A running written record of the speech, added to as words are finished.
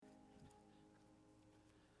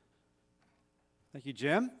Thank you,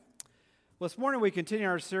 Jim. Well, this morning we continue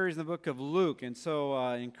our series in the book of Luke, and so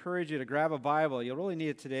I encourage you to grab a Bible. You'll really need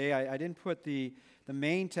it today. I didn't put the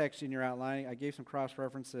main text in your outline. I gave some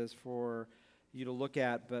cross-references for you to look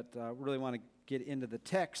at, but really want to get into the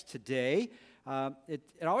text today. It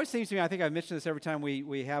always seems to me, I think I've mentioned this every time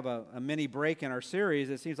we have a mini break in our series.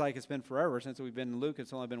 It seems like it's been forever since we've been in Luke.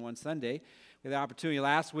 It's only been one Sunday. We had the opportunity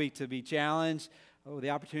last week to be challenged.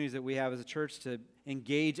 The opportunities that we have as a church to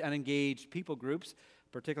engage unengaged people groups,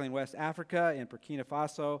 particularly in West Africa and Burkina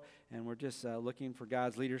Faso, and we're just looking for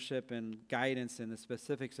God's leadership and guidance in the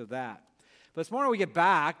specifics of that. But this morning we get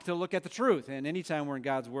back to look at the truth, and anytime we're in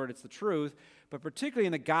God's Word, it's the truth, but particularly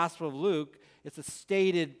in the Gospel of Luke, it's the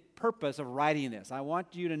stated purpose of writing this. I want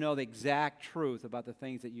you to know the exact truth about the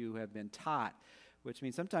things that you have been taught, which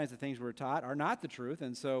means sometimes the things we're taught are not the truth,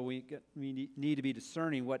 and so we need to be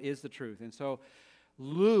discerning what is the truth. And so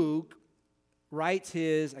Luke writes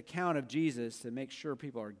his account of Jesus to make sure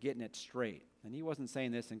people are getting it straight. And he wasn't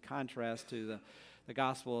saying this in contrast to the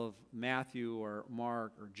Gospel of Matthew or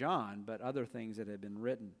Mark or John, but other things that have been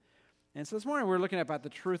written. And so this morning we're looking about the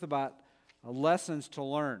truth about lessons to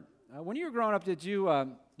learn. When you were growing up, did you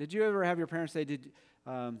ever have your parents say, did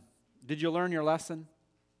you learn your lesson?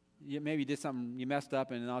 Maybe you did something, you messed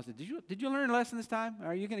up, and all said, did you learn your lesson this time?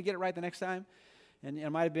 Are you going to get it right the next time? And it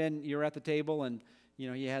might have been you were at the table and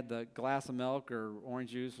you had the glass of milk or orange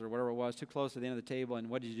juice or whatever it was too close to the end of the table, and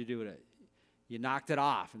what did you do with it? You knocked it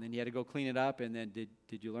off, and then you had to go clean it up, and then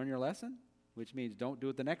did you learn your lesson? Which means don't do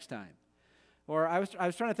it the next time. Or I was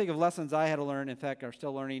trying to think of lessons I had to learn. In fact, are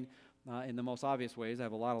still learning in the most obvious ways. I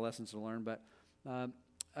have a lot of lessons to learn, but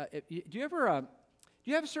do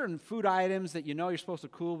you have certain food items that you know you're supposed to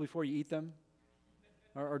cool before you eat them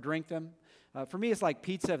or drink them? For me, it's like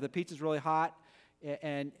pizza. If the pizza's really hot,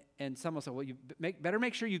 and someone said, well, you better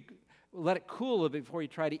make sure you let it cool a little bit before you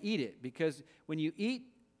try to eat it, because when you eat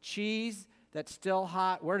cheese that's still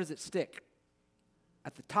hot, where does it stick?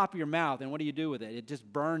 At the top of your mouth, and what do you do with it? It just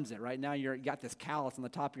burns it. Right now you got this callus on the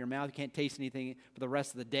top of your mouth. You can't taste anything for the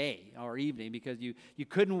rest of the day or evening because you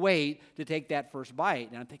couldn't wait to take that first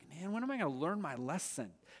bite. And I'm thinking, man, when am I going to learn my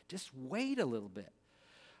lesson? Just wait a little bit.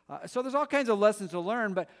 So there's all kinds of lessons to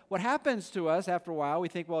learn, but what happens to us after a while, we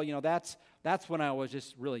think, well, that's when I was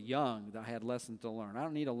just really young that I had lessons to learn. I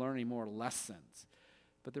don't need to learn any more lessons.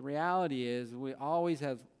 But the reality is we always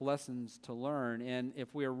have lessons to learn, and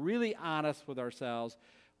if we are really honest with ourselves,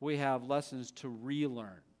 we have lessons to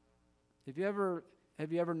relearn. Have you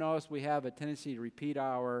ever noticed we have a tendency to repeat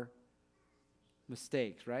our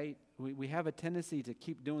mistakes, right? We have a tendency to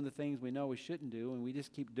keep doing the things we know we shouldn't do, and we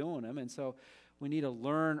just keep doing them, and so we need to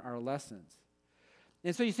learn our lessons.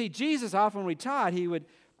 And so you see, Jesus often when we taught, he would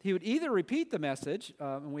either repeat the message,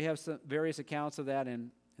 and we have some various accounts of that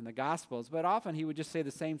in the Gospels, but often he would just say the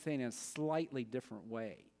same thing in a slightly different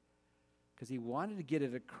way, because he wanted to get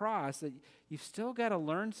it across that you've still got to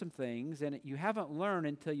learn some things, and you haven't learned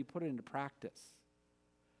until you put it into practice.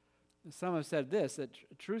 Some have said this, that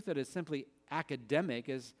truth that is simply academic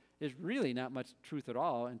is really not much truth at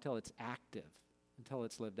all until it's active, until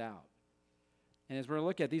it's lived out. And as we're going to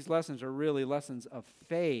look at, these lessons are really lessons of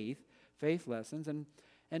faith lessons,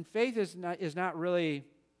 and faith is not really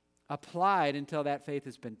applied until that faith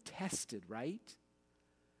has been tested, right?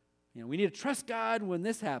 We need to trust God when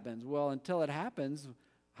this happens. Well, until it happens,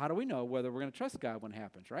 how do we know whether we're going to trust God when it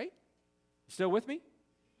happens, right? Still with me?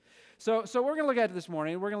 So we're going to look at it this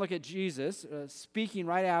morning. We're going to look at Jesus speaking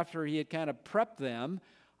right after he had kind of prepped them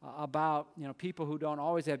about people who don't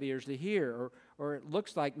always have ears to hear, or it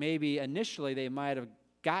looks like maybe initially they might have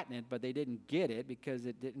gotten it, but they didn't get it because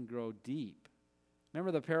it didn't grow deep.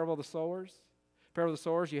 Remember the parable of the sowers? Parable of the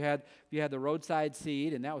sowers, you had the roadside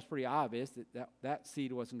seed, and that was pretty obvious that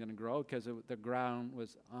seed wasn't going to grow because the ground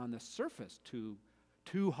was on the surface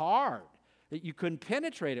too hard that you couldn't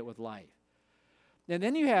penetrate it with life. And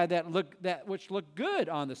then you had that which looked good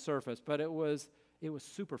on the surface, but it was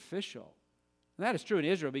superficial. And that is true in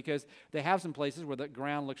Israel because they have some places where the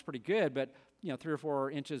ground looks pretty good, but 3 or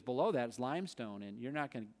 4 inches below that is limestone, and you're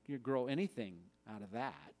not going to grow anything out of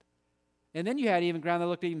that. And then you had even ground that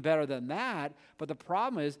looked even better than that, but the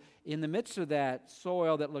problem is in the midst of that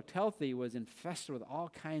soil that looked healthy was infested with all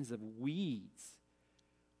kinds of weeds.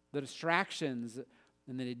 The distractions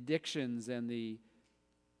and the addictions and the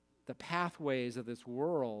pathways of this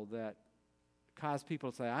world that cause people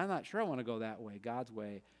to say, I'm not sure I want to go that way, God's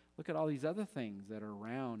way. Look at all these other things that are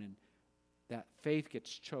around, and that faith gets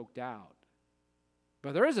choked out.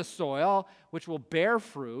 But there is a soil which will bear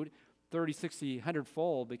fruit 30, 60,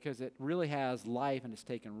 100-fold because it really has life and it's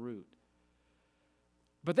taken root.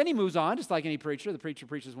 But then he moves on, just like any preacher. The preacher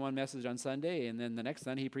preaches one message on Sunday, and then the next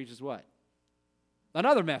Sunday he preaches what?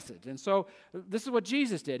 another message. And so this is what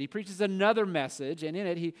Jesus did. He preaches another message, and in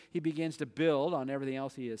it he begins to build on everything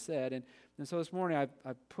else he has said. And so this morning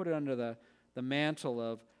I've put it under the mantle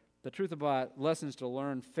of the truth about lessons to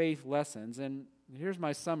learn, faith lessons. And here's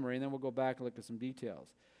my summary, and then we'll go back and look at some details.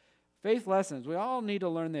 Faith lessons, we all need to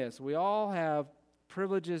learn this. We all have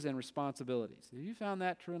privileges and responsibilities. Have you found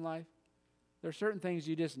that true in life? There are certain things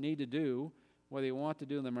you just need to do, whether you want to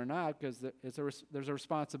do them or not, because there's a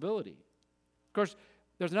responsibility. Of course,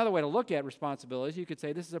 there's another way to look at responsibilities. You could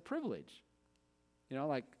say this is a privilege.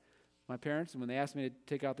 Like my parents, when they ask me to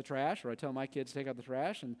take out the trash, or I tell my kids to take out the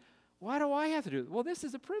trash, and why do I have to do it? Well, this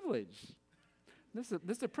is a privilege. This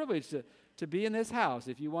is a privilege to be in this house.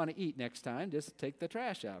 If you want to eat next time, just take the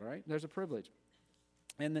trash out, right? There's a privilege.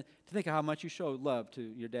 And to think of how much you show love to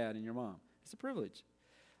your dad and your mom. It's a privilege.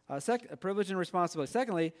 A privilege and responsibility.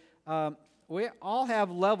 Secondly, we all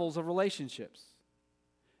have levels of relationships.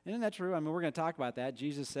 Isn't that true? I mean, we're going to talk about that.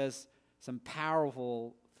 Jesus says some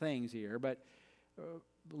powerful things here, but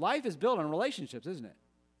life is built on relationships, isn't it?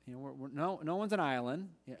 No one's an island.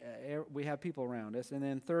 We have people around us. And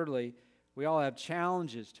then thirdly, we all have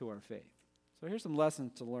challenges to our faith. So here's some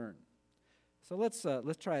lessons to learn. So let's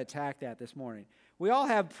try to attack that this morning. We all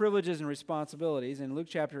have privileges and responsibilities. In Luke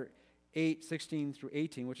chapter 8, 16 through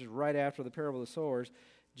 18, which is right after the parable of the sowers,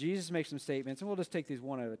 Jesus makes some statements, and we'll just take these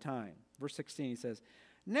one at a time. Verse 16, he says,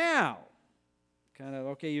 now,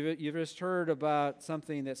 you've just heard about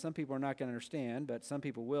something that some people are not going to understand, but some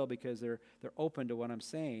people will because they're open to what I'm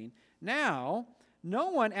saying. Now,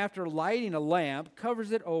 no one, after lighting a lamp,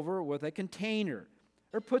 covers it over with a container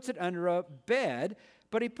or puts it under a bed,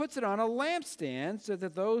 but he puts it on a lampstand so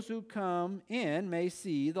that those who come in may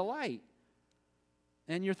see the light.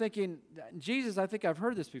 And you're thinking, Jesus, I think I've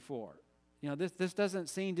heard this before. This doesn't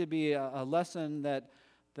seem to be a lesson that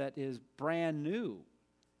is brand new.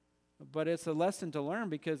 But it's a lesson to learn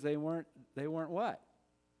because they weren't what?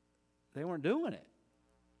 They weren't doing it.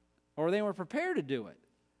 Or they weren't prepared to do it.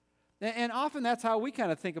 And often that's how we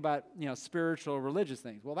kind of think about, spiritual or religious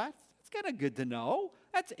things. Well, that's kind of good to know.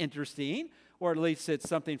 That's interesting. Or at least it's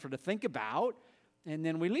something to think about. And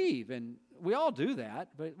then we leave. And we all do that.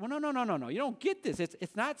 But no. You don't get this.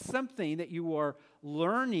 It's not something that you are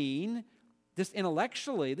learning this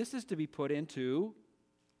intellectually. This is to be put into,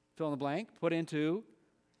 fill in the blank, put into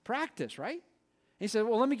practice, right? And he said,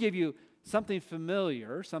 well, let me give you something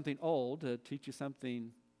familiar, something old, to teach you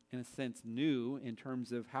something, in a sense, new in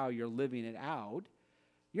terms of how you're living it out.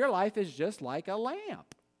 Your life is just like a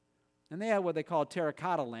lamp. And they had what they called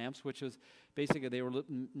terracotta lamps, which was basically they were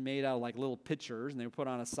made out of like little pitchers, and they were put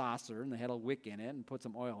on a saucer, and they had a wick in it, and put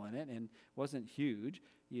some oil in it, and it wasn't huge.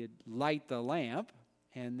 You'd light the lamp,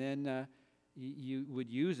 and then you would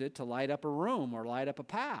use it to light up a room or light up a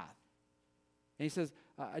path. And he says,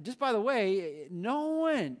 just by the way, no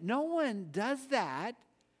one does that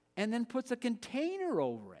and then puts a container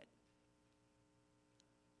over it.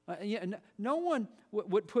 No one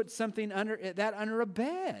would put something under a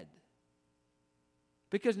bed.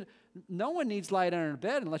 Because no one needs light under a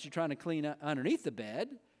bed unless you're trying to clean underneath the bed.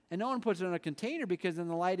 And no one puts it in a container because then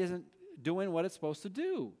the light isn't doing what it's supposed to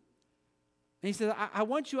do. And he says, I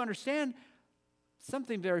want you to understand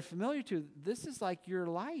something very familiar to you. This is like your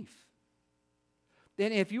life.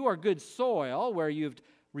 And if you are good soil where you've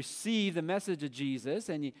received the message of Jesus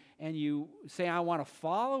and you say, I want to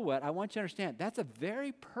follow it, I want you to understand that's a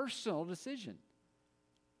very personal decision.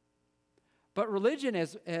 But religion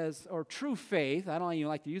or true faith, I don't even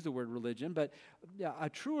like to use the word religion, but a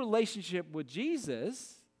true relationship with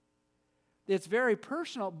Jesus, it's very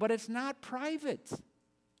personal, but it's not private.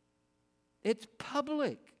 It's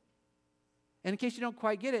public. And in case you don't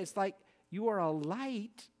quite get it, it's like you are a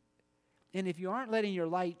light. And if you aren't letting your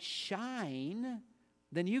light shine,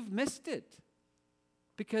 then you've missed it.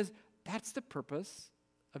 Because that's the purpose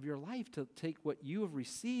of your life, to take what you have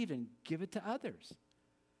received and give it to others.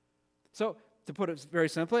 So, to put it very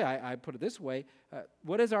simply, I put it this way,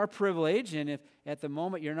 what is our privilege? And if at the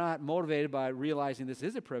moment you're not motivated by realizing this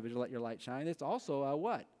is a privilege to let your light shine, it's also a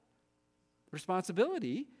what?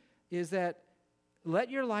 Responsibility is that let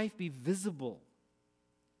your life be visible.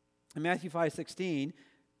 In Matthew 5:16,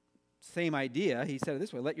 same idea. He said it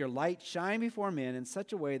this way, let your light shine before men in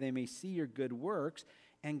such a way they may see your good works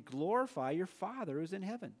and glorify your Father who's in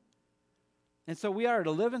heaven. And so we are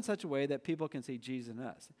to live in such a way that people can see Jesus in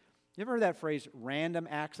us. You ever heard that phrase, random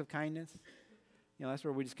acts of kindness? That's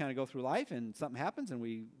where we just kind of go through life and something happens and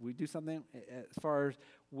we do something as far as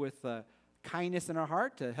with kindness in our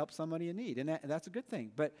heart to help somebody in need. And that's a good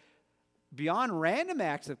thing. But beyond random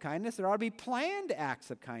acts of kindness, there ought to be planned acts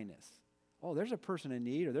of kindness. oh, there's a person in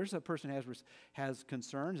need, or there's a person who has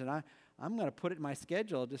concerns, and I'm going to put it in my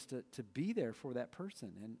schedule just to be there for that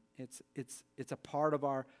person. And it's a part of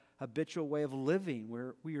our habitual way of living,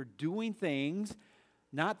 where we are doing things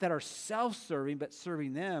not that are self-serving, but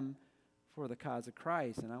serving them for the cause of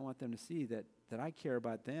Christ. And I want them to see that I care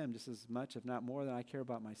about them just as much, if not more, than I care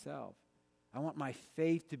about myself. I want my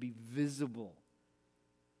faith to be visible.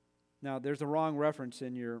 Now, there's a wrong reference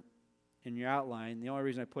in your outline. The only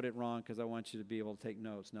reason I put it wrong because I want you to be able to take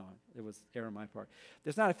notes. No, it was error on my part.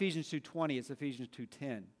 It's not Ephesians 2:20, it's Ephesians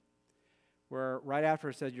 2:10, where right after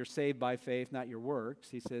it says you're saved by faith, not your works,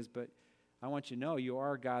 he says, but I want you to know you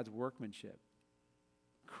are God's workmanship,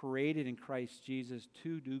 created in Christ Jesus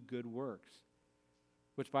to do good works,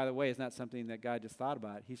 which, by the way, is not something that God just thought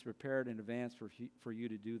about. He's prepared in advance for you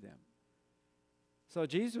to do them. So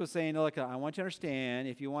Jesus was saying, look, I want you to understand,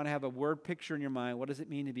 if you want to have a word picture in your mind, what does it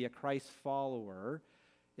mean to be a Christ follower?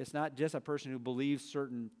 It's not just a person who believes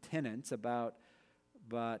certain tenets about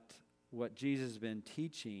what Jesus has been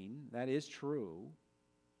teaching. That is true.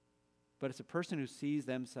 But it's a person who sees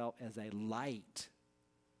themselves as a light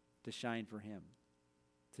to shine for him,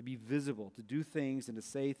 to be visible, to do things and to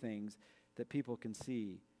say things that people can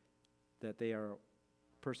see that they are a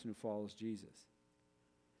person who follows Jesus.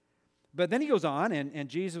 But then he goes on, and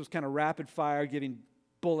Jesus was kind of rapid fire, giving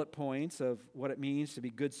bullet points of what it means to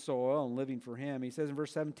be good soil and living for him. He says in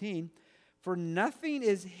verse 17, "For nothing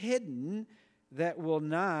is hidden that will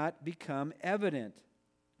not become evident,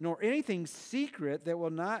 nor anything secret that will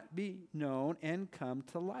not be known and come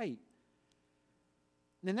to light."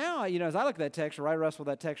 Now, as I look at that text, or I wrestle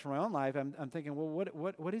with that text for my own life, I'm thinking, well,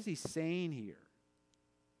 what is he saying here?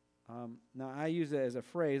 Now, I use it as a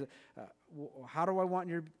phrase. How do I want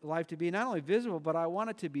your life to be not only visible, but I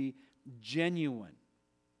want it to be genuine?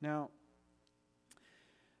 Now,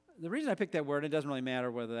 the reason I picked that word, it doesn't really matter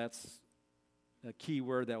whether that's a key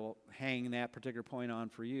word that will hang that particular point on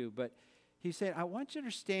for you, but he said, I want you to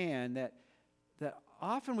understand that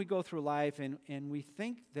often we go through life and we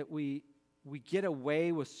think that we get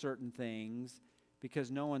away with certain things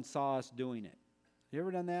because no one saw us doing it. You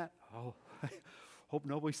ever done that? Oh, hope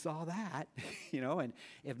nobody saw that, and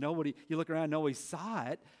if you look around, nobody saw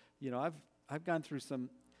it. I've gone through some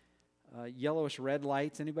yellowish red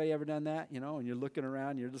lights. Anybody ever done that? And you're looking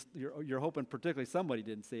around, you're hoping particularly somebody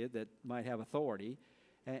didn't see it that might have authority.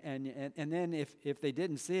 And then if they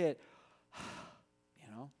didn't see it,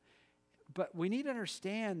 but we need to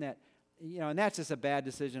understand that, and that's just a bad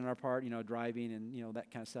decision on our part, driving and, that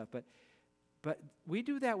kind of stuff. But we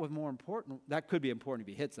do that with more important, that could be important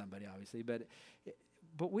if you hit somebody, obviously, but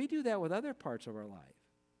we do that with other parts of our life.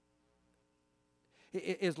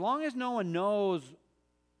 As long as no one knows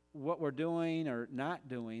what we're doing or not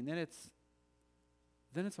doing, then it's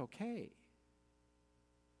okay.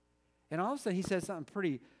 And all of a sudden he says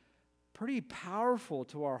something pretty powerful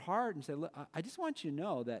to our heart and said, look, I just want you to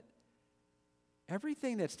know that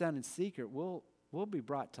everything that's done in secret will be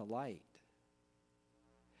brought to light.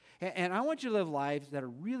 And I want you to live lives that are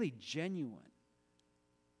really genuine.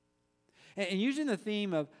 And using the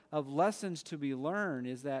theme of lessons to be learned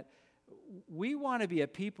is that we want to be a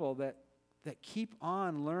people that keep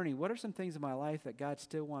on learning. What are some things in my life that God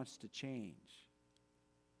still wants to change?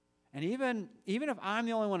 And even if I'm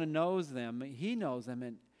the only one who knows them, he knows them,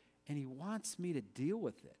 and he wants me to deal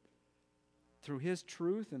with it through his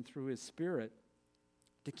truth and through his Spirit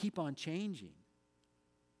to keep on changing.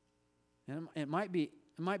 And it might be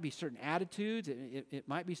certain attitudes, it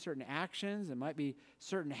might be certain actions, it might be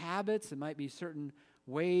certain habits, it might be certain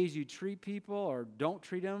ways you treat people or don't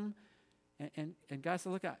treat them. And God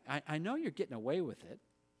said, look, I know you're getting away with it.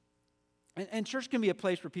 And church can be a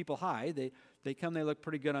place where people hide. They come, they look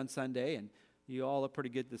pretty good on Sunday, and you all look pretty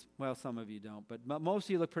good well, some of you don't, but most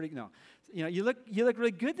of you look pretty, you look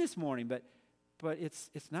really good this morning, but it's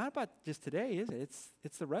not about just today, is it?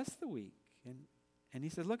 It's the rest of the week. And he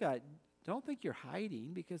says, look, I don't think you're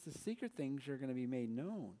hiding, because the secret things are going to be made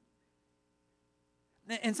known.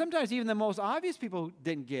 And sometimes even the most obvious people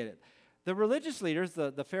didn't get it. The religious leaders,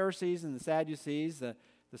 the Pharisees and the Sadducees, the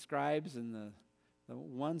scribes and the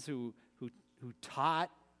ones who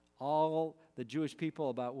taught all the Jewish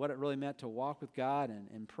people about what it really meant to walk with God and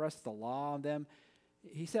impress the law on them.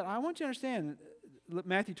 He said, I want you to understand,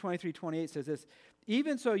 Matthew 23:28 says this,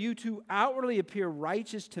 even so you too outwardly appear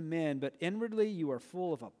righteous to men, but inwardly you are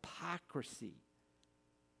full of hypocrisy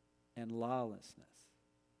and lawlessness.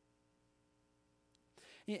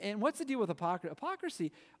 And what's the deal with hypocrisy?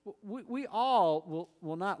 Hypocrisy, we all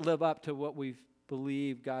will not live up to what we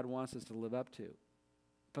believe God wants us to live up to.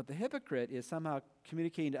 But the hypocrite is somehow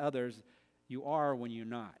communicating to others, you are when you're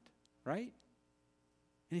not, right?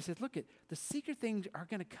 And he says, look, the secret things are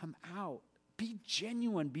going to come out. Be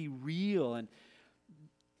genuine, be real, and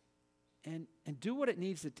do what it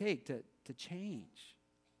needs to take to change.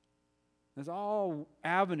 There's all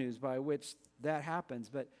avenues by which that happens,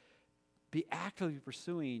 but be actively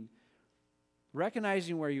pursuing,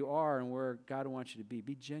 recognizing where you are and where God wants you to be.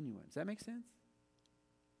 Be genuine. Does that make sense?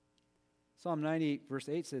 Psalm 98, verse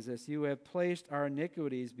 8 says this, you have placed our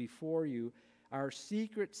iniquities before you, our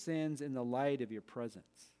secret sins in the light of your presence.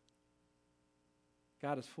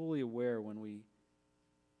 God is fully aware when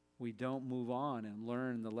we don't move on and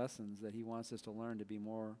learn the lessons that he wants us to learn to be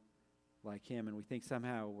more like him, and we think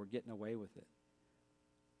somehow we're getting away with it.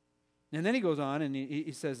 And then he goes on and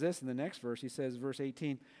he says this in the next verse. He says, verse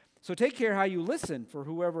 18, so take care how you listen, for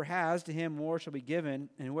whoever has, to him more shall be given,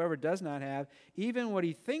 and whoever does not have, even what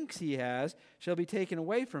he thinks he has, shall be taken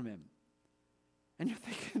away from him. And you're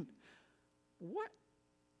thinking,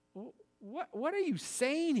 what are you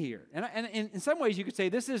saying here? And in some ways you could say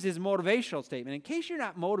this is his motivational statement. In case you're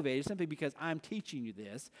not motivated simply because I'm teaching you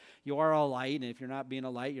this, you are a light, and if you're not being a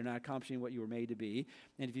light, you're not accomplishing what you were made to be.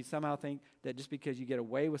 And if you somehow think that just because you get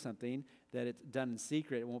away with something, that it's done in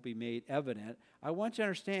secret, it won't be made evident, I want you to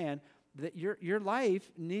understand that your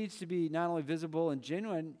life needs to be not only visible and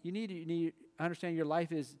genuine, you need to understand your life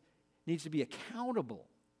needs to be accountable.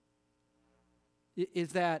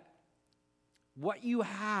 Is that what you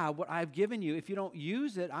have, what I've given you, if you don't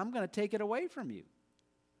use it, I'm going to take it away from you.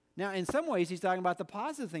 Now, in some ways, he's talking about the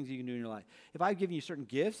positive things you can do in your life. If I've given you certain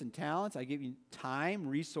gifts and talents, I give you time,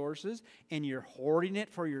 resources, and you're hoarding it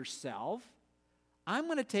for yourself, I'm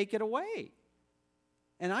going to take it away.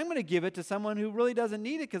 And I'm going to give it to someone who really doesn't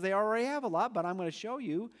need it because they already have a lot, but I'm going to show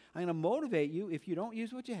you, I'm going to motivate you. If you don't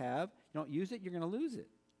use what you have, you don't use it, you're going to lose it.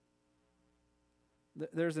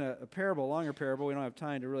 There's a parable, a longer parable. We don't have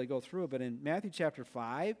time to really go through it, but in Matthew chapter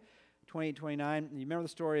 5, 28, 29, you remember the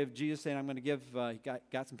story of Jesus saying, I'm going to give, he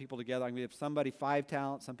got some people together, I'm going to give somebody 5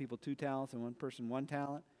 talents, some people 2 talents, and one person 1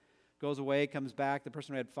 talent. Goes away, comes back, the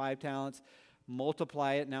person who had 5 talents,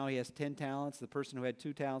 multiply it, now he has 10 talents. The person who had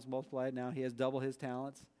 2 talents, multiply it, now he has double his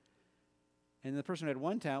talents. And the person who had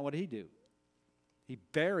 1 talent, what did he do? He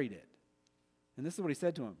buried it. And this is what he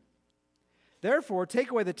said to him. Therefore, take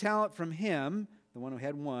away the talent from him, the one who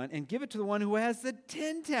had 1, and give it to the one who has the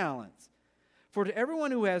 10 talents. For to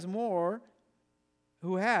everyone who has more,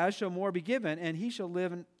 shall more be given, and he shall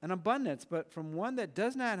live in an abundance. But from one that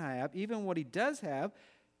does not have, even what he does have,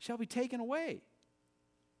 shall be taken away.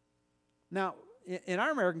 Now, in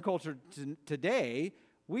our American culture today,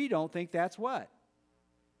 we don't think that's what?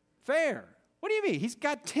 Fair. What do you mean? He's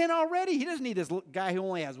got 10 already. He doesn't need this guy who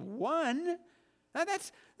only has 1.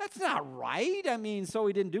 That's not right. I mean, so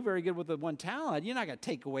he didn't do very good with the 1 talent. You're not going to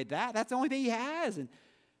take away that. That's the only thing he has. And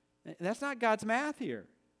that's not God's math here.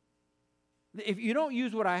 If you don't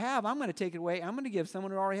use what I have, I'm going to take it away. I'm going to give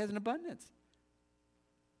someone who already has an abundance.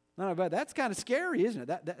 No, but that's kind of scary, isn't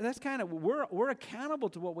it? That's kind of, we're accountable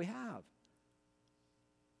to what we have.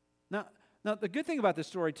 Now, the good thing about this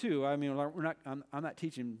story, too, I mean, I'm not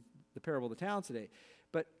teaching the parable of the talents today,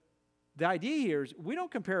 but the idea here is we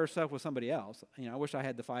don't compare ourselves with somebody else. You know, I wish I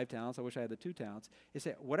had the 5 talents. I wish I had the 2 talents. It's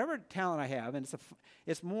that whatever talent I have, and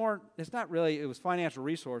it's not really, it was financial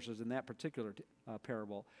resources in that particular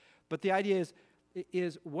parable. But the idea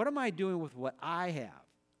is what am I doing with what I have?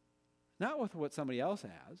 Not with what somebody else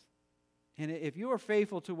has. And if you are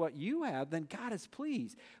faithful to what you have, then God is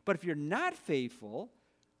pleased. But if you're not faithful,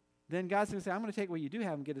 then God's going to say, I'm going to take what you do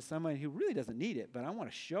have and give it to somebody who really doesn't need it. But I want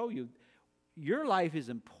to show you your life is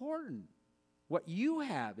important. What you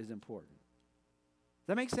have is important. Does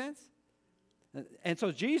that make sense? And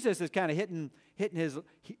so Jesus is kind of hitting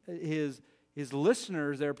his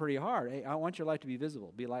listeners there pretty hard. Hey, I want your life to be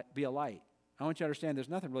visible, be a light. I want you to understand there's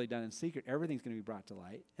nothing really done in secret. Everything's going to be brought to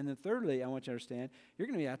light. And then thirdly, I want you to understand you're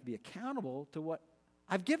going to have to be accountable to what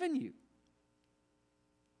I've given you.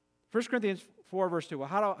 1 Corinthians 4, verse 2. Well,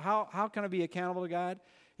 how can I be accountable to God?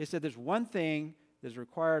 It said there's one thing that's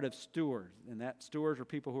required of stewards, and that stewards are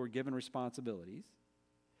people who are given responsibilities.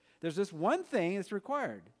 There's this one thing that's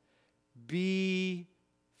required. Be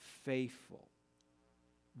faithful.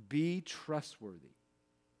 Be trustworthy.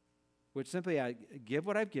 Which simply, I give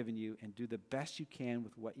what I've given you and do the best you can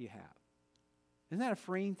with what you have. Isn't that a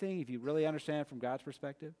freeing thing if you really understand it from God's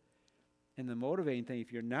perspective? And the motivating thing,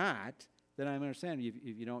 if you're not, then I understand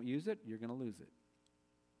if you don't use it, you're going to lose it.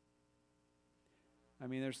 I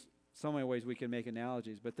mean, there's so many ways we can make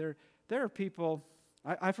analogies, but there are people,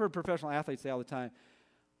 I've heard professional athletes say all the time,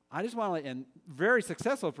 I just want to and very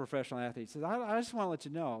successful professional athletes say, I just want to let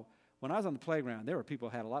you know, when I was on the playground, there were people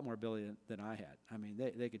who had a lot more ability than I had. I mean,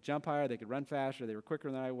 they could jump higher, they could run faster, they were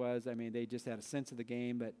quicker than I was. I mean, they just had a sense of the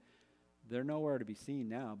game, but they're nowhere to be seen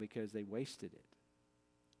now because they wasted it.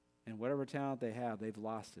 And whatever talent they have, they've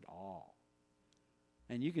lost it all.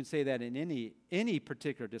 And you can say that in any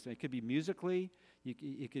particular discipline. It could be musically,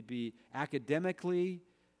 it could be academically,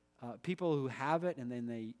 people who have it and then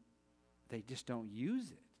they just don't use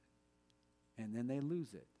it. And then they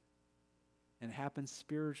lose it. And it happens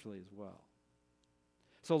spiritually as well.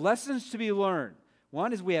 So lessons to be learned.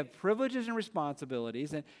 One is we have privileges and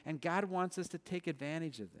responsibilities, and God wants us to take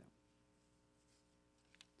advantage of them.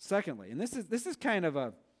 Secondly, and this is kind of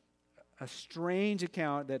a strange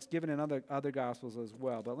account that's given in other Gospels as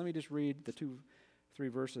well. But let me just read the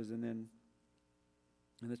 2-3 verses and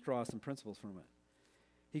let's draw some principles from it.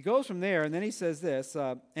 He goes from there, and then he says this,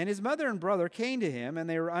 and his mother and brother came to him, and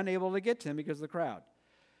they were unable to get to him because of the crowd.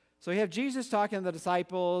 So you have Jesus talking to the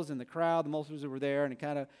disciples and the crowd, the multitudes who were there, and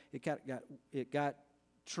it got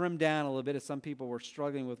trimmed down a little bit as some people were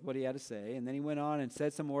struggling with what he had to say. And then he went on and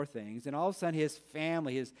said some more things. And all of a sudden his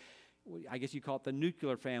family, I guess you call it the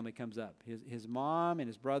nuclear family, comes up. His mom and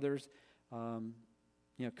his brothers come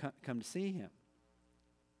to see him.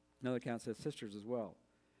 Another account says sisters as well.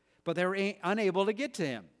 But they were unable to get to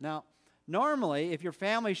him. Now, normally, if your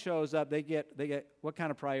family shows up, they get what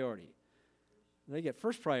kind of priority? They get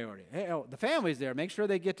first priority. Hey, the family's there. Make sure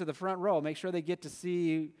they get to the front row. Make sure they get to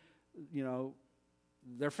see,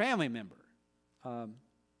 their family member. And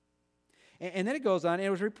then it goes on, and it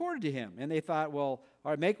was reported to him. And they thought, well,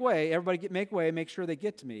 all right, make way. Everybody make way. Make sure they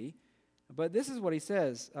get to me. But this is what he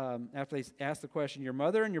says after they asked the question, your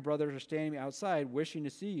mother and your brothers are standing outside wishing to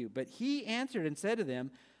see you. But he answered and said to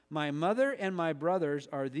them, my mother and my brothers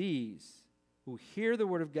are these who hear the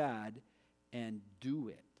word of God and do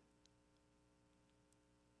it.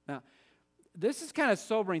 Now, this is kind of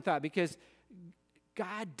sobering thought because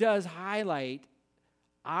God does highlight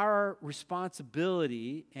our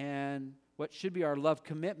responsibility and what should be our love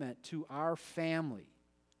commitment to our family.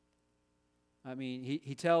 I mean,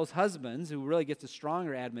 he tells husbands, who really gets a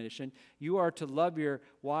stronger admonition, you are to love your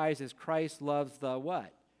wives as Christ loves the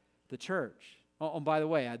what? The church. Oh, and by the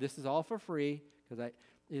way, this is all for free because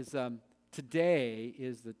today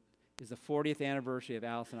is the 40th anniversary of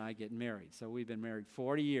Alice and I getting married. So we've been married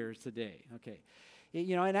 40 years today. Okay.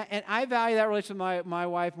 And I value that relationship with my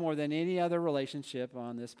wife more than any other relationship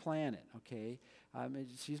on this planet. Okay.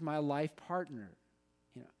 She's my life partner.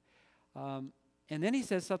 And then he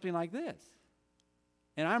says something like this.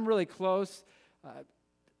 And I'm really close.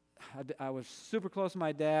 I was super close to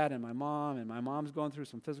my dad and my mom's going through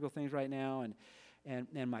some physical things right now,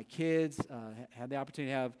 and my kids had the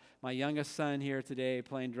opportunity to have my youngest son here today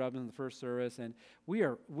playing drums in the first service, and we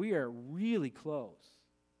are really close.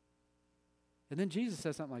 And then Jesus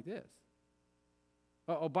says something like this.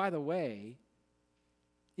 Oh, by the way,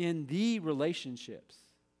 in the relationships,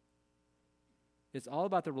 it's all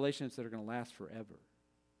about the relationships that are going to last forever.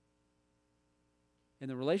 And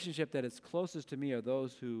the relationship that is closest to me are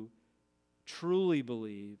those who truly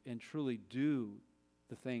believe and truly do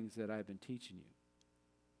the things that I've been teaching you.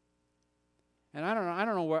 And I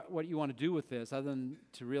don't know what you want to do with this other than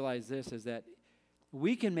to realize this, is that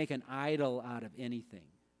we can make an idol out of anything.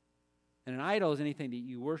 And an idol is anything that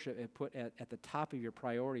you worship and put at the top of your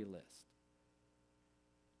priority list.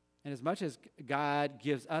 And as much as God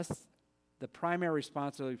gives us the primary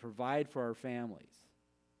responsibility to provide for our families,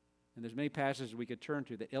 and there's many passages we could turn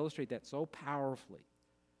to that illustrate that so powerfully.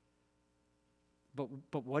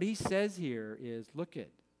 But what he says here is,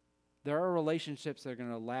 there are relationships that are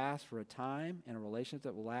going to last for a time and a relationship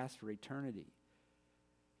that will last for eternity.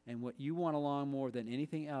 And what you want along more than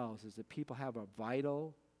anything else is that people have a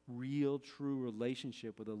vital, real, true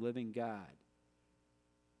relationship with a living God,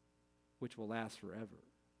 which will last forever.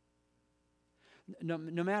 No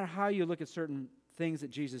matter how you look at certain things that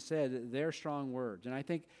Jesus said, they're strong words. And I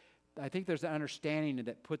think there's an understanding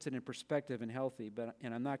that puts it in perspective and healthy,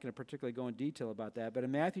 and I'm not going to particularly go in detail about that. But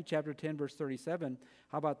in Matthew chapter 10, verse 37,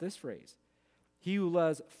 how about this phrase? He who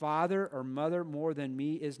loves father or mother more than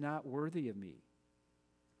me is not worthy of me.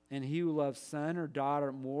 And he who loves son or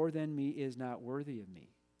daughter more than me is not worthy of me.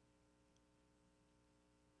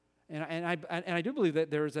 And I do believe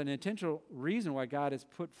that there is an intentional reason why God has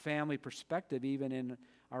put family perspective even in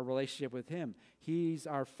our relationship with him. He's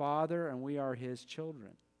our father and we are his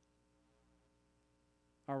children.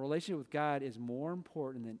 Our relationship with God is more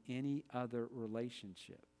important than any other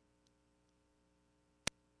relationship.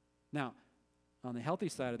 Now, on the healthy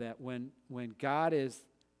side of that, when God is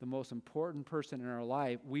the most important person in our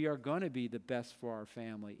life, we are going to be the best for our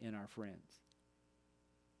family and our friends.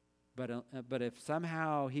 But if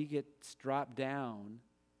somehow he gets dropped down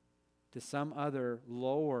to some other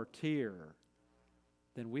lower tier,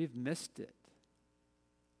 then we've missed it.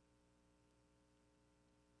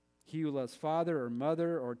 He who loves father or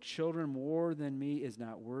mother or children more than me is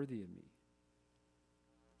not worthy of me.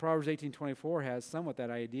 Proverbs 18:24 has somewhat that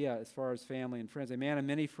idea as far as family and friends. A man of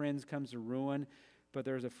many friends comes to ruin, but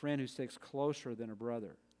there's a friend who sticks closer than a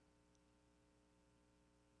brother.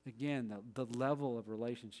 Again, the level of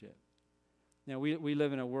relationship. Now, we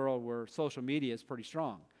live in a world where social media is pretty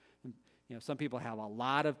strong. And, some people have a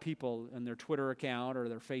lot of people in their Twitter account or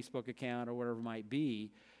their Facebook account or whatever it might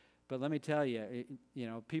be. But let me tell you,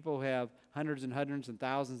 people have hundreds and hundreds and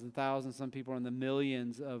thousands. Some people are in the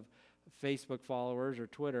millions of Facebook followers or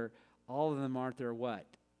Twitter. All of them aren't their what?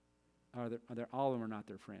 All of them are not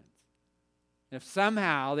their friends. If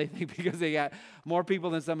somehow they think because they got more people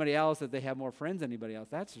than somebody else that they have more friends than anybody else,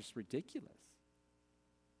 that's just ridiculous.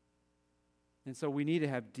 And so we need to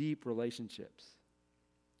have deep relationships.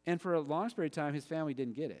 And for a long period of time, his family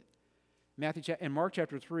didn't get it. In Mark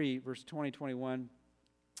chapter 3, verse 20, 21,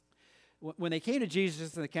 when they came to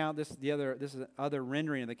Jesus in the account, this is other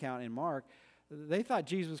rendering of the account in Mark, they thought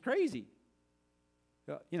Jesus was crazy.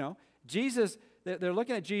 Jesus, they're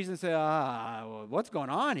looking at Jesus and say, well, what's going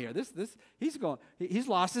on here? He's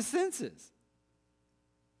lost his senses.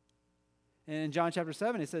 And in John chapter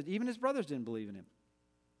 7, it says, even his brothers didn't believe in him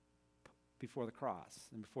before the cross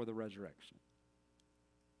and before the resurrection.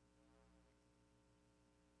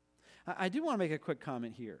 I do want to make a quick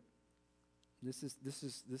comment here. This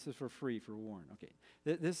is for free for Warren. Okay,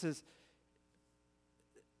 this is.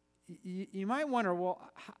 You might wonder, well,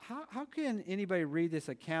 how can anybody read this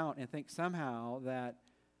account and think somehow that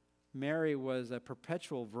Mary was a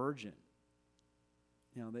perpetual virgin?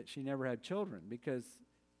 That she never had children, because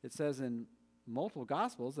it says in multiple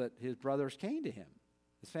Gospels that his brothers came to him,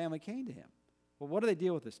 his family came to him. Well, what do they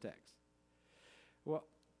deal with this text? Well,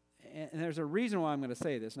 and there's a reason why I'm going to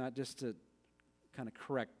say this, not just to kind of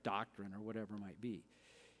correct doctrine or whatever it might be,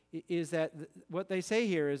 is that what they say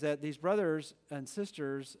here is that these brothers and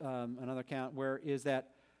sisters, another account, is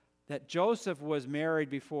that Joseph was married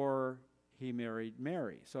before he married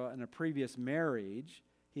Mary. So in a previous marriage,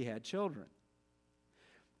 he had children.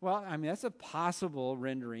 Well, that's a possible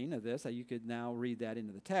rendering of this. You could now read that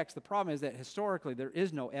into the text. The problem is that historically there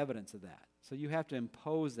is no evidence of that. So you have to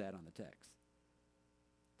impose that on the text.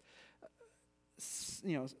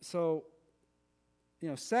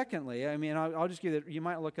 Secondly, I'll just give it, you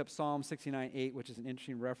might look up Psalm 69:8, which is an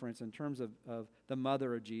interesting reference in terms of the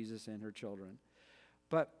mother of Jesus and her children.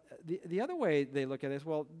 But the other way they look at this,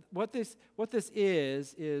 well, what this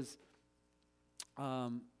is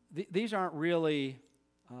these aren't really,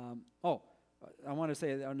 I want to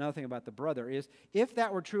say another thing about the brother is, if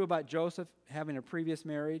that were true about Joseph having a previous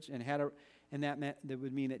marriage and that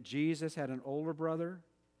would mean that Jesus had an older brother.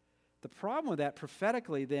 The problem with that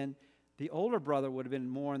prophetically, then, the older brother would have been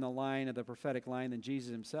more in the line of the prophetic line than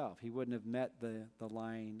Jesus himself. He wouldn't have met the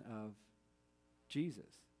line of Jesus,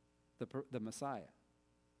 the Messiah.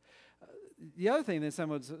 The other thing that some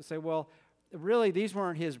would say, well, really, these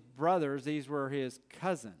weren't his brothers, these were his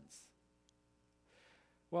cousins.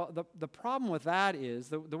 Well, the problem with that is,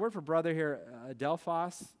 the word for brother here,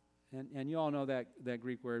 adelphos, and you all know that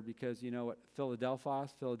Greek word because you know what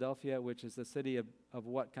Philadelphia, which is the city of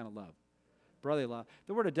what kind of love? Brotherly love.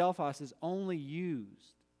 The word adelphos is only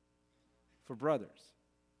used for brothers.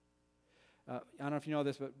 I don't know if you know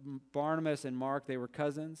this, but Barnabas and Mark, they were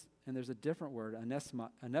cousins, and there's a different word,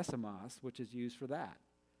 onesimus, which is used for that.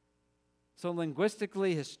 So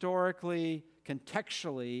linguistically, historically,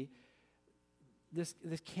 contextually, this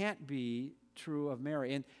can't be true of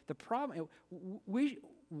Mary. And the problem, we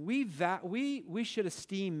should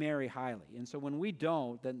esteem Mary highly. And so when we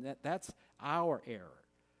don't, then that's our error.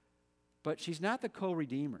 But she's not the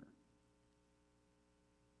co-redeemer.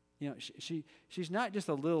 She's not just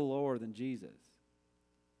a little lower than Jesus.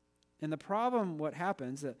 And the problem, what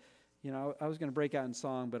happens, I was going to break out in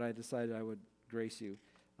song, but I decided I would grace you.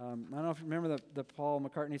 I don't know if you remember the Paul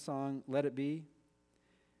McCartney song, Let It Be.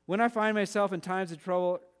 When I find myself in times of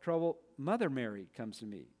trouble, Mother Mary comes to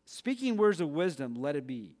me, speaking words of wisdom, let it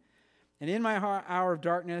be. And in my hour of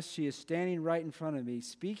darkness, she is standing right in front of me,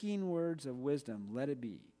 speaking words of wisdom, let it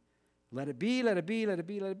be. Let it be, let it be, let it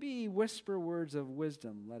be, let it be. Whisper words of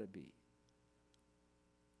wisdom, let it be.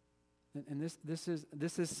 And this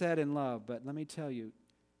is said in love, but let me tell you,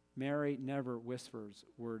 Mary never whispers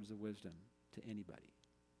words of wisdom to anybody.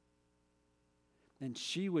 And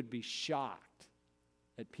she would be shocked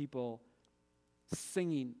at people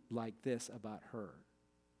singing like this about her.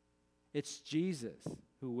 It's Jesus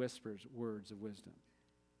who whispers words of wisdom.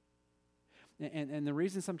 And the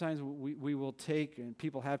reason sometimes we will take, and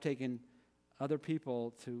people have taken other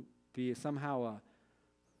people to be somehow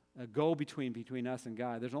a go-between between us and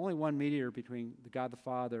God. There's only one mediator between God the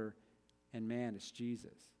Father and man. It's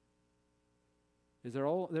Jesus.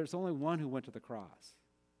 There's only one who went to the cross.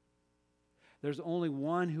 There's only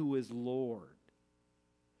one who is Lord.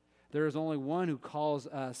 There is only one who calls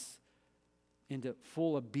us into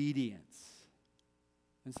full obedience.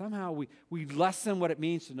 And somehow we lessen what it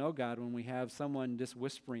means to know God when we have someone just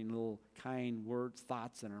whispering little kind words,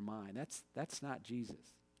 thoughts in our mind. That's not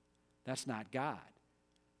Jesus. That's not God.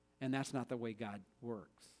 And that's not the way God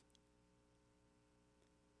works.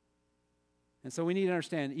 And so we need to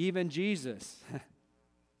understand, even Jesus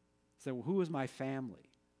said, well, who is my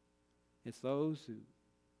family? It's those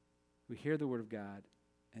who hear the word of God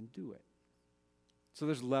and do it. So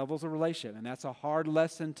there's levels of relationship, and that's a hard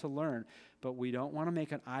lesson to learn. But we don't want to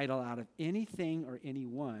make an idol out of anything or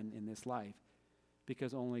anyone in this life,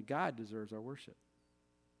 because only God deserves our worship.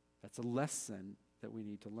 That's a lesson that we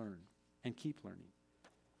need to learn and keep learning.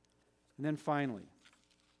 And then finally,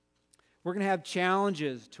 we're going to have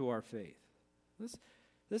challenges to our faith. This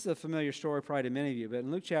is a familiar story probably to many of you, but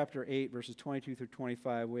in Luke chapter 8, verses 22 through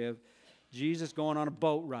 25, we have Jesus going on a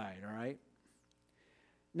boat ride, all right?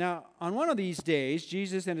 Now, on one of these days,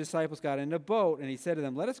 Jesus and his disciples got in a boat, and he said to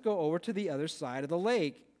them, let us go over to the other side of the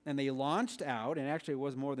lake. And they launched out, and actually it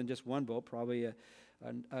was more than just one boat, probably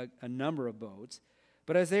a number of boats.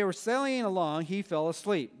 But as they were sailing along, he fell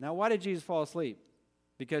asleep. Now, why did Jesus fall asleep?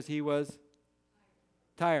 Because he was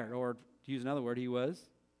tired, or to use another word, he was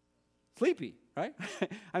sleepy, right?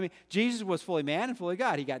 I mean, Jesus was fully man and fully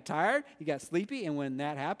God. He got tired, he got sleepy, and when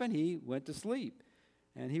that happened, he went to sleep.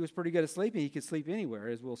 And he was pretty good at sleeping. He could sleep anywhere,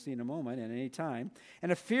 as we'll see in a moment, at any time.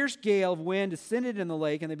 And a fierce gale of wind descended in the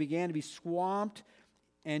lake, and they began to be swamped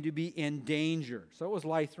and to be in danger. So it was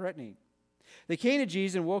life-threatening. They came to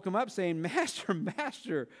Jesus and woke him up, saying, Master,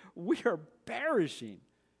 Master, we are perishing.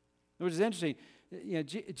 Which is interesting. You know,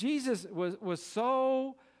 Jesus was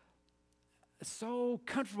so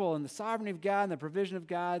comfortable in the sovereignty of God and the provision of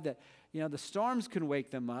God that, the storms couldn't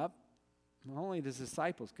wake them up. Only his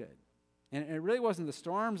disciples could. And it really wasn't the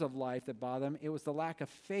storms of life that bothered him. It was the lack of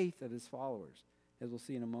faith of his followers, as we'll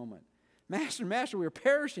see in a moment. Master, Master, we are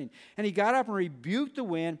perishing. And he got up and rebuked the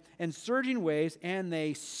wind and surging waves, and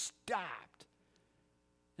they stopped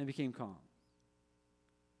and became calm.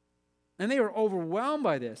 And they were overwhelmed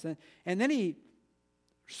by this. And then he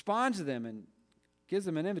responds to them and gives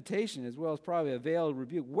them an invitation as well as probably a veiled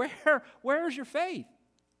rebuke. Where is your faith?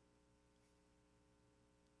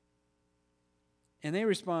 And they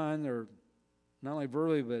respond, or not only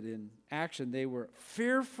verbally but in action, they were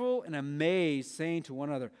fearful and amazed, saying to one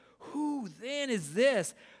another, who then is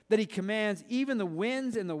this that he commands even the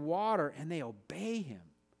winds and the water, and they obey him?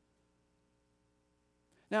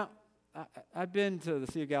 Now, I've been to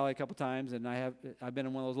the Sea of Galilee a couple times, and I've been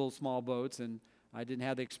in one of those little small boats, and I didn't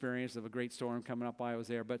have the experience of a great storm coming up while I was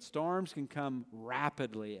there, but storms can come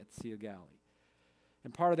rapidly at the Sea of Galilee.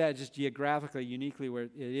 And part of that is just geographically, uniquely where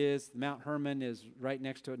it is. Mount Hermon is right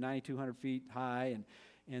next to it, 9,200 feet high,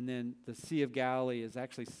 and then the Sea of Galilee is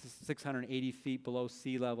actually 680 feet below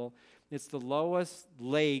sea level. It's the lowest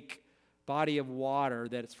lake body of water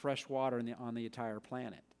that is fresh water on the entire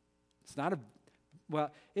planet. It's not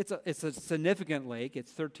it's a significant lake.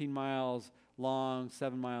 It's 13 miles long,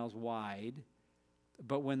 7 miles wide.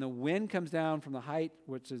 But when the wind comes down from the height,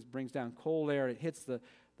 which brings down cold air, it hits the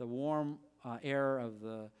warm air of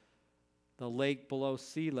the lake below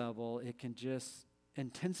sea level, it can just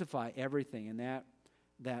intensify everything. And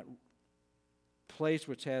that place,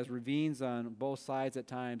 which has ravines on both sides at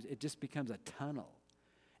times, it just becomes a tunnel.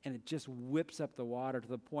 And it just whips up the water to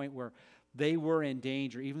the point where they were in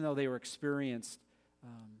danger, even though they were experienced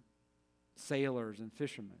sailors and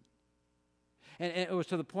fishermen. And it was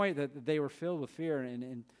to the point that they were filled with fear. And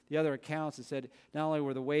in the other accounts, it said not only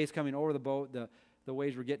were the waves coming over the boat, the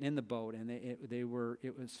waves were getting in the boat, and it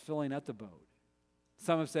was filling up the boat.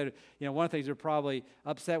 Some have said, one of the things they're probably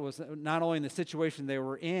upset was not only in the situation they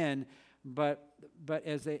were in, but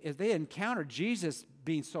as they encountered Jesus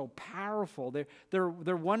being so powerful,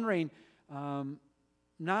 they're wondering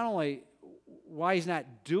not only why he's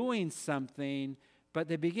not doing something, but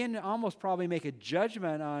they begin to almost probably make a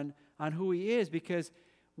judgment on who he is, because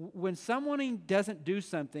when someone doesn't do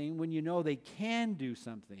something, when you know they can do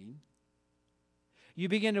something, you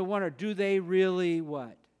begin to wonder, do they really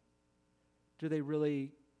what? Do they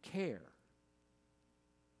really care?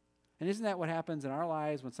 And isn't that what happens in our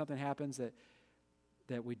lives when something happens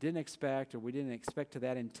that we didn't expect, or we didn't expect to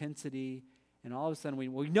that intensity, and all of a sudden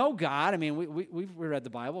we know God. I mean, we've read the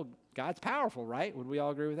Bible. God's powerful, right? Would we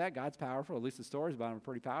all agree with that? God's powerful. At least the stories about him are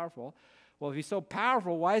pretty powerful. Well, if he's so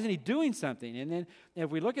powerful, why isn't he doing something? And then if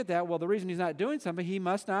we look at that, well, the reason he's not doing something, he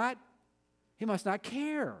must not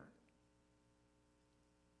care.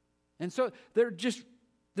 And so they're just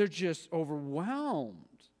overwhelmed.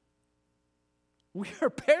 We are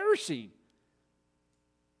perishing.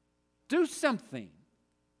 Do something.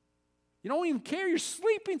 You don't even care. You're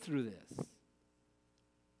sleeping through this.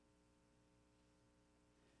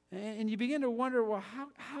 And you begin to wonder, well,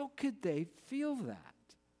 how could they feel that?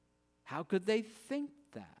 How could they think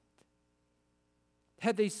that?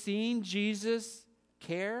 Had they seen Jesus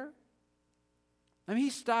care? I mean, he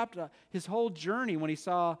stopped his whole journey when he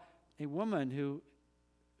saw a woman who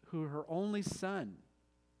her only son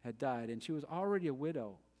had died, and she was already a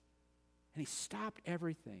widow. And he stopped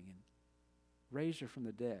everything and raised her from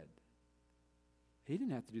the dead. He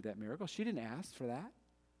didn't have to do that miracle. She didn't ask for that.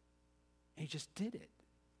 And he just did it.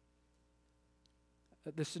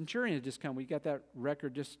 The centurion had just come. We got that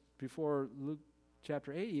record just before Luke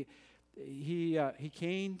chapter 8. He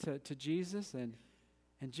came to Jesus, and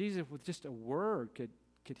Jesus, with just a word,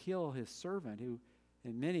 could heal his servant, who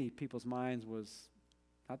in many people's minds was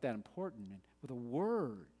not that important. And with a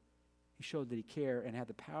word, he showed that he cared and had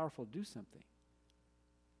the power to do something.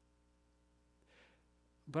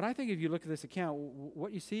 But I think if you look at this account,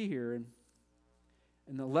 what you see here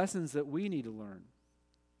and the lessons that we need to learn,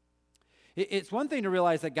 it's one thing to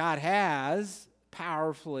realize that God has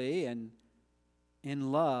powerfully and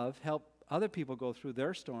in love helped other people go through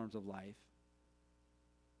their storms of life.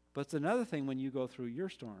 But it's another thing when you go through your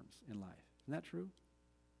storms in life. Isn't that true?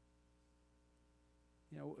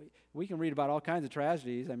 You know, we can read about all kinds of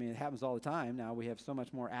tragedies. I mean, it happens all the time. Now we have so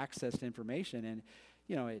much more access to information, and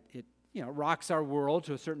it rocks our world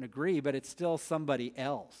to a certain degree, but it's still somebody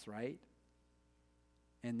else, right?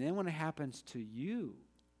 And then when it happens to you,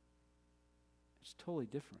 it's totally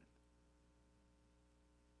different.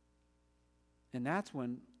 And that's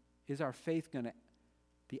when, is our faith going to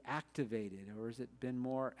be activated, or has it been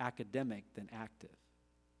more academic than active?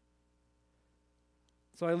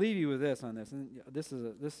 So I leave you with this on this. And this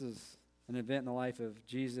is an event in the life of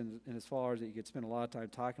Jesus and his followers that you could spend a lot of time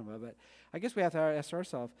talking about. But I guess we have to ask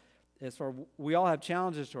ourselves, we all have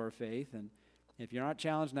challenges to our faith, and if you're not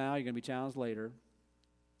challenged now, you're going to be challenged later.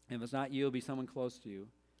 And if it's not you, it'll be someone close to you.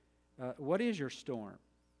 What is your storm?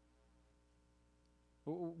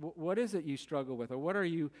 What is it you struggle with? Or what are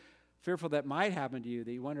you fearful that might happen to you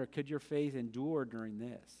that you wonder, could your faith endure during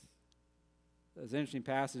this? There's an interesting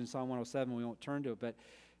passage in Psalm 107. We won't turn to it, but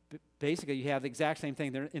basically you have the exact same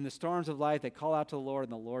thing. They're in the storms of life, they call out to the Lord,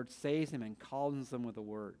 and the Lord saves them and calms them with a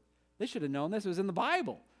word. They should have known this. It was in the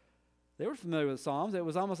Bible. They were familiar with the Psalms. It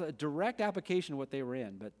was almost a direct application of what they were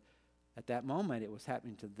in, but at that moment it was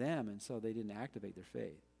happening to them, and so they didn't activate their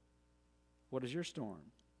faith. What is your storm?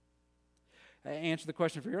 Answer the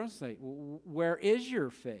question for your own sake. Where is your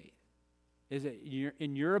faith? Is it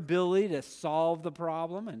in your ability to solve the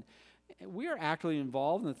problem? And we are actively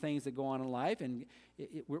involved in the things that go on in life, and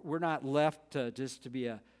we're not left just to be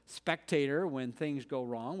a spectator when things go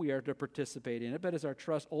wrong. We are to participate in it, but is our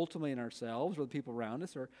trust ultimately in ourselves or the people around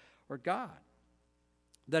us or God?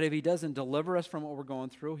 That if he doesn't deliver us from what we're going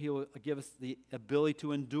through, he will give us the ability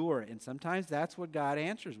to endure it. And sometimes that's what God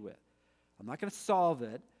answers with. I'm not going to solve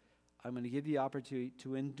it. I'm going to give you the opportunity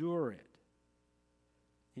to endure it.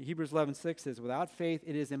 In Hebrews 11:6 says, without faith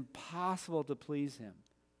it is impossible to please him.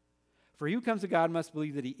 For he who comes to God must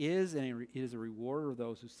believe that he is, and he is a rewarder of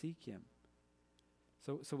those who seek him.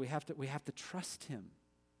 So we have to trust him.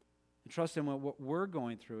 And trust him with what we're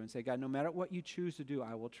going through and say, God, no matter what you choose to do,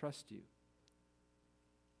 I will trust you.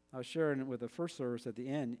 I was sharing with the first service at the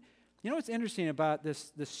end. You know what's interesting about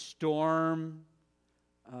this storm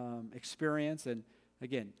experience? And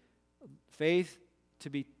again, faith to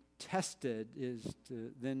be tested is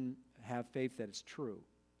to then have faith that it's true.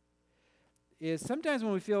 Is sometimes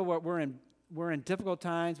when we feel we're in difficult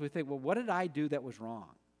times, we think, well, what did I do that was wrong?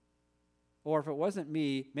 Or if it wasn't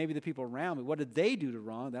me, maybe the people around me, what did they do to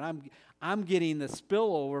wrong? That I'm getting the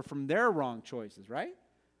spillover from their wrong choices, right?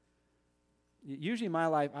 Usually in my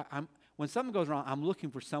life, when something goes wrong, I'm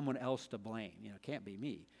looking for someone else to blame. It can't be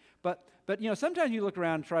me. But sometimes you look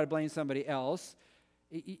around and try to blame somebody else.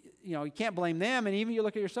 You can't blame them, and even you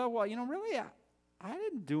look at yourself, well, really, I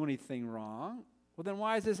didn't do anything wrong. Well, then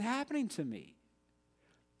why is this happening to me?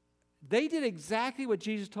 They did exactly what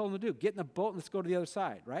Jesus told them to do. Get in the boat and let's go to the other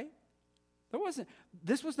side, right?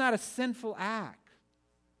 This was not a sinful act.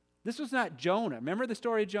 This was not Jonah. Remember the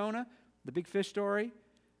story of Jonah, the big fish story?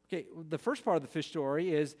 Okay, the first part of the fish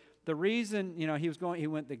story is the reason, he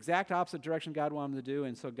went the exact opposite direction God wanted him to do,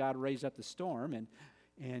 and so God raised up the storm,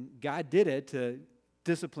 And God did it to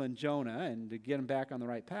discipline Jonah and to get him back on the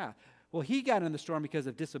right path. Well, he got in the storm because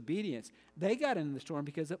of disobedience. They got in the storm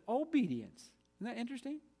because of obedience. Isn't that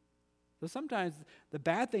interesting? So sometimes the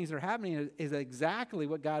bad things that are happening is exactly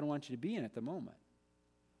what God wants you to be in at the moment.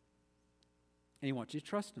 And he wants you to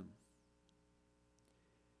trust him.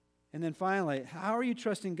 And then finally, how are you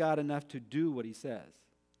trusting God enough to do what he says?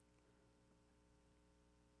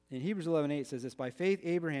 In Hebrews 11:8 it says this, by faith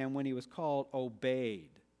Abraham, when he was called, obeyed.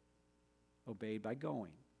 Obeyed by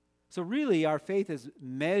going. So really, our faith is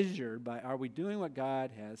measured by, are we doing what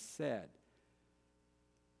God has said?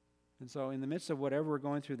 And so in the midst of whatever we're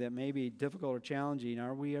going through that may be difficult or challenging,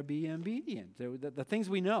 are we being obedient to the things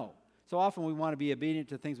we know? So often we want to be obedient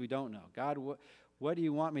to things we don't know. God, what do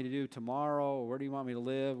you want me to do tomorrow? Or where do you want me to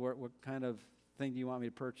live? What kind of thing do you want me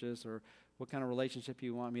to purchase? Or what kind of relationship do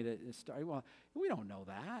you want me to start? Well, we don't know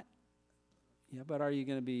that. Yeah, but are you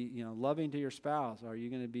going to be, loving to your spouse? Are you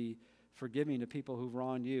going to be forgiving to people who've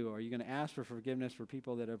wronged you? Are you going to ask for forgiveness for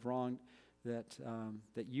people that have wronged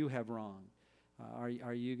that you have wronged?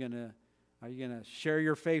 Are you going to share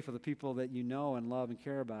your faith with the people that you know and love and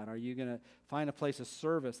care about? Are you going to find a place of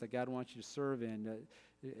service that God wants you to serve in?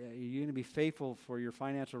 Are you going to be faithful for your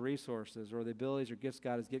financial resources or the abilities or gifts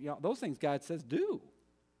God has given you? Those things God says do.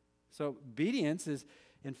 So obedience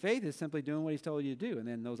in faith is simply doing what he's told you to do. And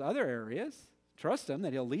then those other areas, trust him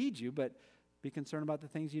that he'll lead you, but be concerned about the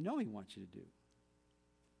things you know he wants you to do.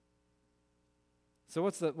 So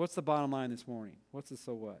what's the bottom line this morning? What's the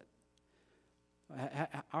so what?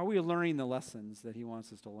 Are we learning the lessons that he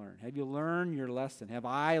wants us to learn? Have you learned your lesson? Have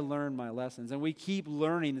I learned my lessons? And we keep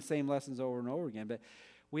learning the same lessons over and over again, but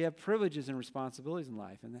we have privileges and responsibilities in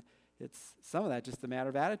life, and it's some of that just a matter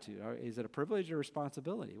of attitude. Is it a privilege or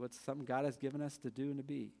responsibility? What's something God has given us to do and to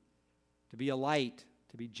be? To be a light,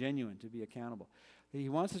 to be genuine, to be accountable. He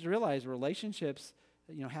wants us to realize relationships,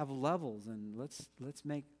 have levels, and let's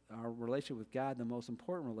make our relationship with God the most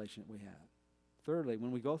important relationship we have. Thirdly,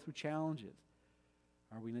 when we go through challenges,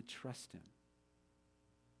 are we going to trust him?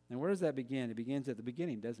 And where does that begin? It begins at the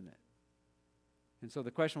beginning, doesn't it? And so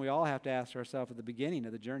the question we all have to ask ourselves at the beginning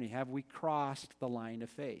of the journey, have we crossed the line of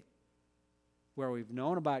faith? Where we've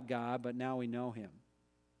known about God, but now we know him.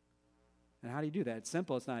 And how do you do that? It's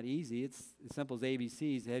simple. It's not easy. It's as simple as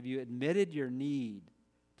ABCs. Have you admitted your need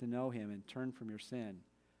to know him and turn from your sin?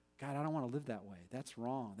 God, I don't want to live that way. That's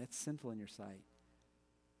wrong. That's sinful in your sight.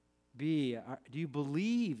 B, do you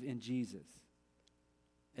believe in Jesus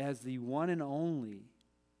as the one and only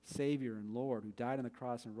Savior and Lord who died on the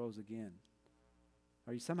cross and rose again?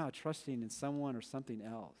 Are you somehow trusting in someone or something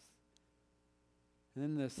else? And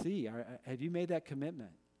then the C, have you made that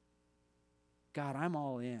commitment? God, I'm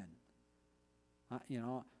all in.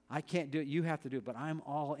 I can't do it. You have to do it, but I'm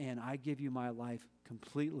all in. I give you my life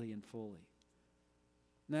completely and fully.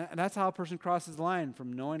 And that's how a person crosses the line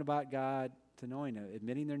from knowing about God to knowing Him,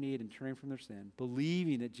 admitting their need and turning from their sin,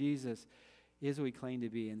 believing that Jesus is who He claimed to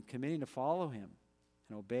be, and committing to follow Him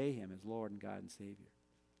and obey Him as Lord and God and Savior.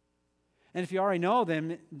 And if you already know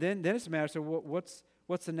them, then it's a matter of, so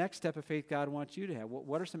what's the next step of faith God wants you to have?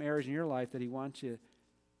 What are some areas in your life that He wants you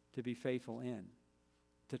to be faithful in?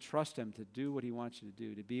 To trust Him, to do what He wants you to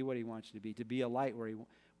do, to be what He wants you to be a light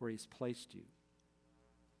where He's placed you.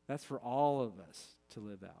 That's for all of us to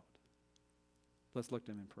live out. Let's look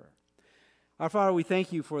to Him in prayer. Our Father, we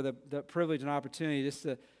thank You for the privilege and opportunity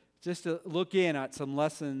just to look in at some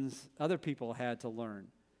lessons other people had to learn.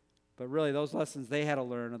 But really, those lessons they had to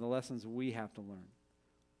learn are the lessons we have to learn.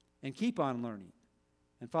 And keep on learning.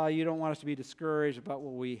 And Father, You don't want us to be discouraged about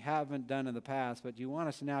what we haven't done in the past, but You want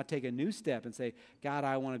us to now take a new step and say, God,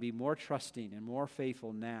 I want to be more trusting and more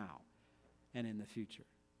faithful now and in the future.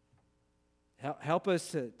 Help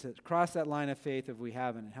us to cross that line of faith if we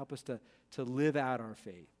haven't, and help us to live out our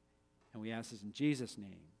faith. And we ask this in Jesus'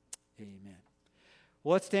 name. Amen.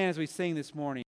 Well, let's stand as we sing this morning.